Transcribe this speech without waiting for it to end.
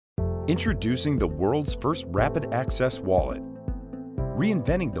Introducing the world's first rapid access wallet,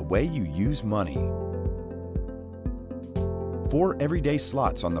 reinventing the way you use money. 4 everyday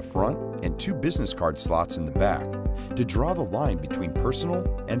slots on the front and 2 business card slots in the back to draw the line between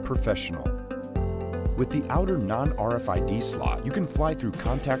personal and professional. With the outer non-RFID slot, you can fly through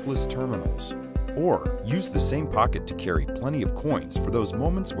contactless terminals or use the same pocket to carry plenty of coins for those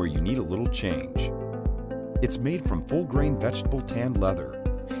moments where you need a little change. It's made from full-grain vegetable tanned leather,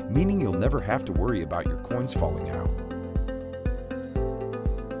 meaning you'll never have to worry about your coins falling out.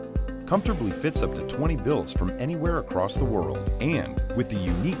 Comfortably fits up to 20 bills from anywhere across the world, and with the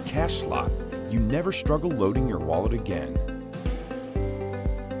unique cash slot, you never struggle loading your wallet again.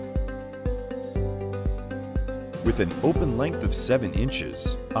 With an open length of 7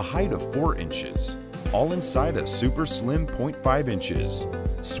 inches, a height of 4 inches, all inside a super slim 0.5 inches,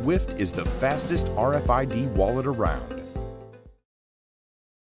 Swift is the fastest RFID wallet around.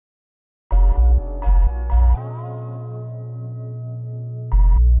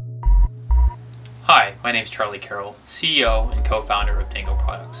 Hi, my name is Charlie Carroll, CEO and co-founder of Dango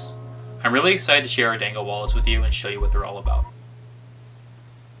Products. I'm really excited to share our Dango wallets with you and show you what they're all about.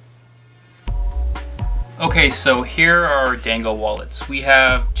 Okay, so here are our Dango wallets. We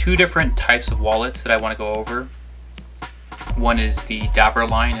have 2 different types of wallets that I want to go over. One is the Dapper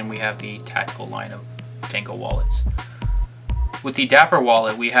line, and we have the Tactical line of Dango wallets. With the Dapper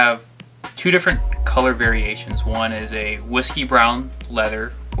wallet, we have 2 different color variations. One is a whiskey brown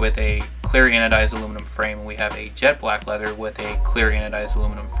leather with a clear anodized aluminum frame, and we have a jet black leather with a clear anodized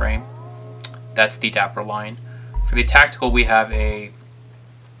aluminum frame. That's the Dapper line. For the Tactical, we have a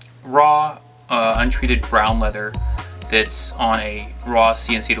raw untreated brown leather that's on a raw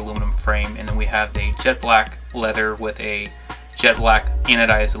CNC'd aluminum frame, and then we have the jet black leather with a jet black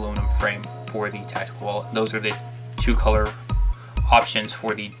anodized aluminum frame for the Tactical wallet. Those are the 2 color options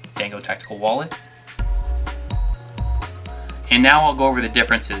for the Dango Tactical wallet. And now I'll go over the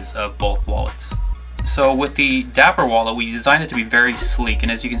differences of both wallets. So with the Dapper wallet, we designed it to be very sleek,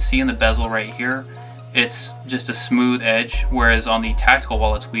 and as you can see in the bezel right here, it's just a smooth edge, whereas on the Tactical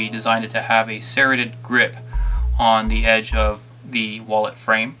wallets we designed it to have a serrated grip on the edge of the wallet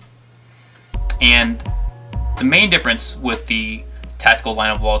frame. And the main difference with the Tactical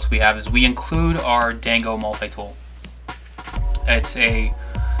line of wallets we have is we include our Dango multi-tool.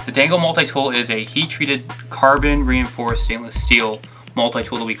 The Dango multi-tool is a heat-treated carbon reinforced stainless steel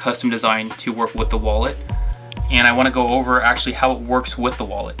multi-tool that we custom designed to work with the wallet. And I want to go over actually how it works with the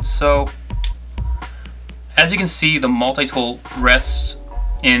wallet. So as you can see, the multi-tool rests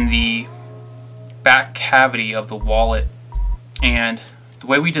in the back cavity of the wallet, and the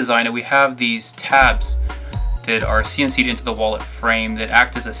way we designed it, we have these tabs that are CNC'd into the wallet frame that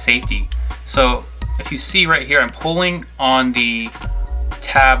act as a safety. So if you see right here, I'm pulling on the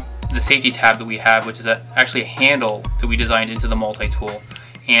tab, the safety tab that we have, which is actually a handle that we designed into the multi-tool,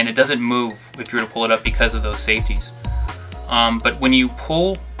 and it doesn't move if you were to pull it up because of those safeties. But when you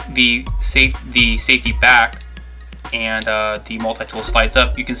pull the safety back and the multi-tool slides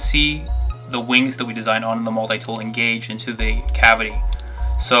up, you can see the wings that we designed on the multi-tool engage into the cavity.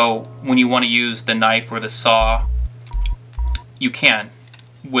 So when you want to use the knife or the saw, you can,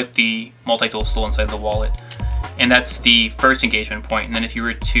 with the multi-tool still inside the wallet. And that's the first engagement point. And then if you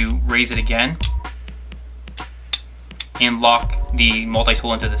were to raise it again and lock the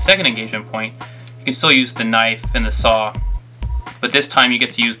multi-tool into the second engagement point, you can still use the knife and the saw, but this time you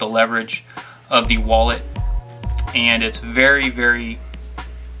get to use the leverage of the wallet, and it's very, very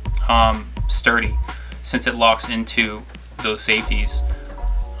sturdy since it locks into those safeties.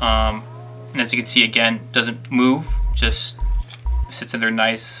 And as you can see, again, doesn't move, just sits in there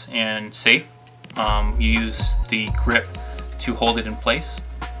nice and safe. You use the grip to hold it in place,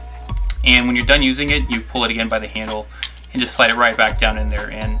 and when you're done using it, you pull it again by the handle and just slide it right back down in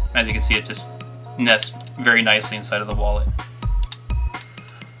there, and as you can see, it just nests very nicely inside of the wallet.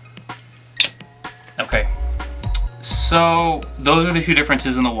 Okay, so those are the 2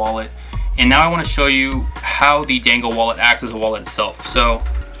 differences in the wallet, and now I want to show you how the Dango wallet acts as a wallet itself. So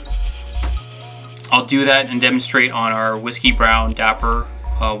I'll do that and demonstrate on our whiskey brown Dapper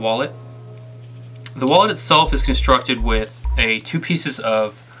wallet. The wallet itself is constructed with 2 pieces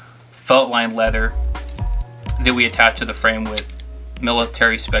of felt lined leather that we attach to the frame with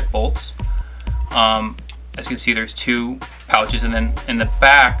military spec bolts. As you can see, there's 2 pouches, and then in the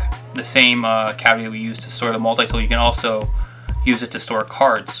back, the same cavity that we use to store the multi-tool, you can also use it to store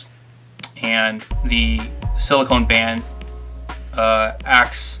cards. And the silicone band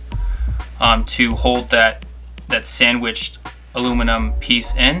acts to hold that sandwiched aluminum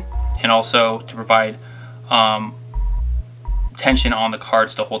piece in, and also to provide tension on the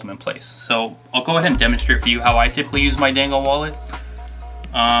cards to hold them in place. So I'll go ahead and demonstrate for you how I typically use my dangle wallet.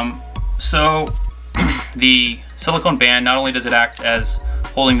 So the silicone band, not only does it act as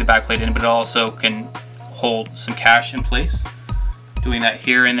holding the back plate in, but it also can hold some cash in place. Doing that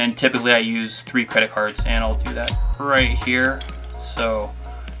here, and then typically I use 3 credit cards, and I'll do that right here. So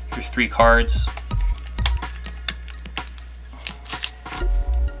here's 3 cards.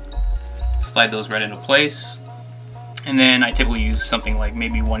 Slide those right into place. And then I typically use something like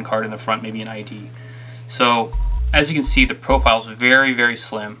maybe 1 card in the front, maybe an ID. So as you can see, the profile is very, very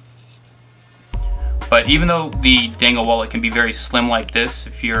slim. But even though the dangle wallet can be very slim like this,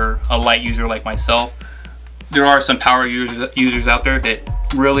 if you're a light user like myself, there are some power users out there that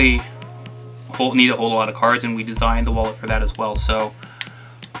really need to hold a lot of cards, and we designed the wallet for that as well. So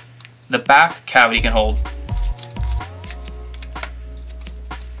the back cavity can hold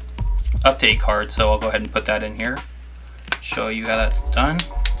up to 8 cards, so I'll go ahead and put that in here, show you how that's done.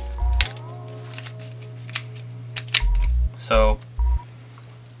 So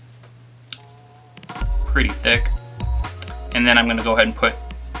pretty thick. And then I'm going to go ahead and put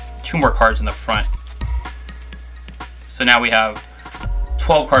 2 more cards in the front. So now we have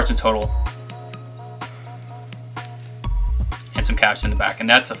 12 cards in total and some cash in the back, and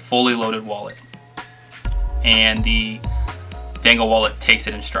that's a fully loaded wallet, and the dangle wallet takes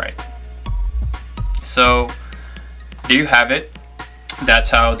it in stride. So there you have it. That's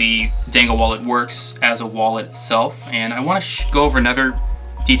how the dangle wallet works as a wallet itself. And I want to go over another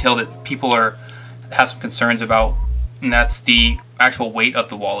detail that people have some concerns about, and that's the actual weight of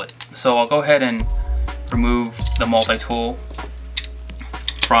the wallet. So I'll go ahead and remove the multi-tool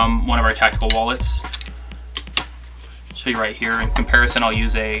from one of our tactical wallets. Show you right here. In comparison, I'll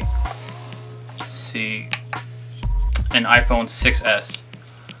use an iPhone 6s.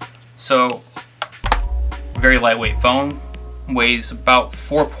 So very lightweight phone, weighs about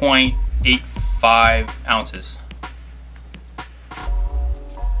 4.85 ounces.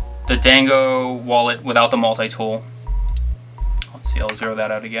 The Dango wallet without the multi-tool, let's see, I'll zero that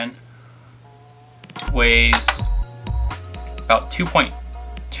out again, weighs about 2.25,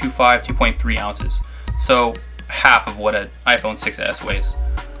 2.3 ounces. So half of what an iPhone 6s weighs.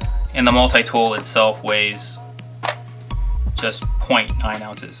 And the multi-tool itself weighs just 0.9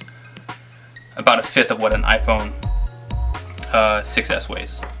 ounces. About a fifth of what an iPhone 6s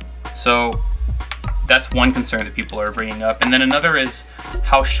weighs. So that's one concern that people are bringing up. And then another is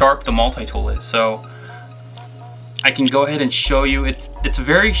how sharp the multi-tool is. So I can go ahead and show you, it's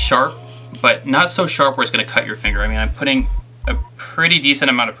very sharp, but not so sharp where it's going to cut your finger. I mean, I'm putting a pretty decent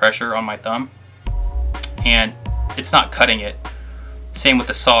amount of pressure on my thumb, and it's not cutting it. Same with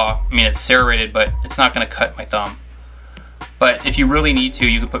the saw. I mean, it's serrated, but it's not going to cut my thumb. But if you really need to,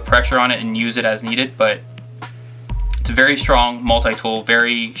 you can put pressure on it and use it as needed. But it's a very strong multi-tool,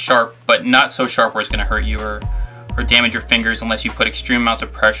 very sharp, but not so sharp where it's going to hurt you or damage your fingers unless you put extreme amounts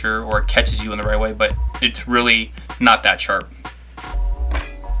of pressure or it catches you in the right way. But it's really not that sharp.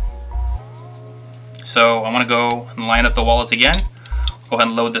 So I'm going to go and line up the wallets again. Go ahead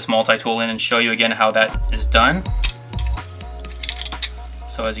and load this multi-tool in and show you again how that is done.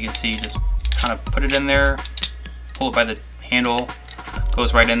 So as you can see, you just kind of put it in there, pull it by the handle,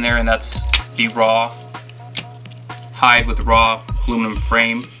 goes right in there, and that's the raw hide with raw aluminum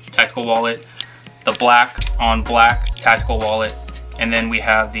frame tactical wallet, the black on black tactical wallet, and then we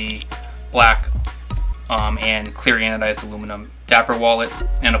have the black and clear anodized aluminum Dapper wallet,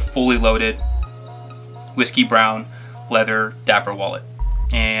 and a fully loaded whiskey brown leather Dapper wallet.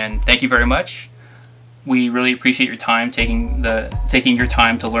 And thank you very much. We really appreciate your time taking your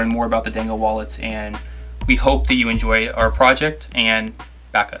time to learn more about the Dango wallets, and we hope that you enjoyed our project and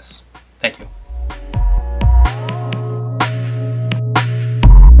back us. Thank you.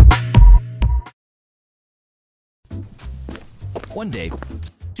 One day,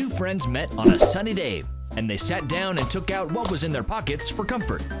 2 friends met on a sunny day, and they sat down and took out what was in their pockets for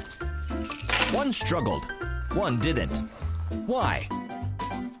comfort. One struggled, one didn't. Why?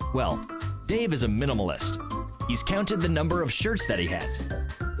 Well, Dave is a minimalist. He's counted the number of shirts that he has.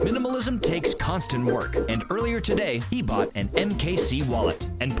 Minimalism takes constant work, and earlier today, he bought an MKC wallet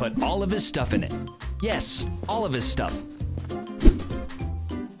and put all of his stuff in it. Yes, all of his stuff.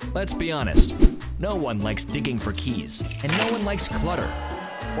 Let's be honest, no one likes digging for keys, and no one likes clutter.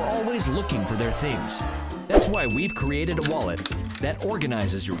 We're always looking for their things. That's why we've created a wallet that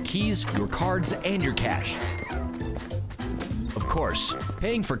organizes your keys, your cards, and your cash. Of course,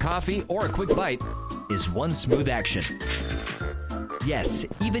 paying for coffee or a quick bite is one smooth action. Yes,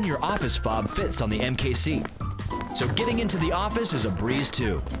 even your office fob fits on the MKC. So getting into the office is a breeze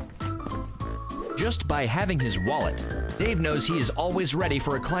too. Just by having his wallet, Dave knows he is always ready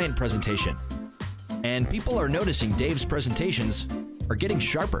for a client presentation. And people are noticing Dave's presentations are getting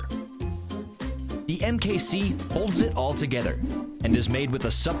sharper. The MKC holds it all together and is made with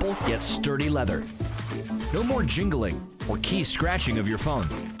a supple yet sturdy leather. No more jingling or key scratching of your phone.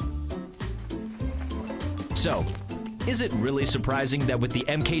 So, is it really surprising that with the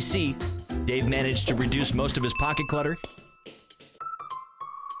MKC, Dave managed to reduce most of his pocket clutter?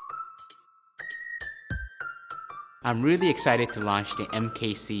 I'm really excited to launch the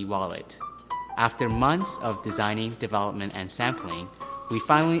MKC wallet. After months of designing, development, and sampling, we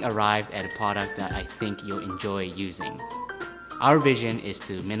finally arrived at a product that I think you'll enjoy using. Our vision is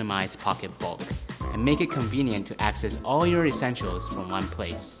to minimize pocket bulk and make it convenient to access all your essentials from one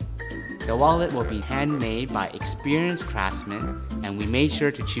place. The wallet will be handmade by experienced craftsmen, and we made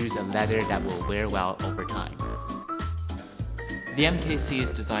sure to choose a leather that will wear well over time. The MKC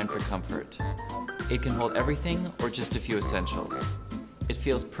is designed for comfort. It can hold everything or just a few essentials. It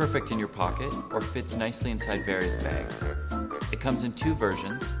feels perfect in your pocket or fits nicely inside various bags. It comes in two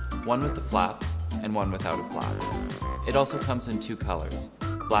versions, one with a flap and one without a flap. It also comes in two colors,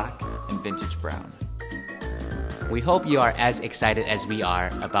 black and vintage brown. We hope you are as excited as we are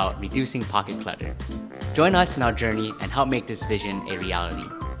about reducing pocket clutter. Join us in our journey and help make this vision a reality.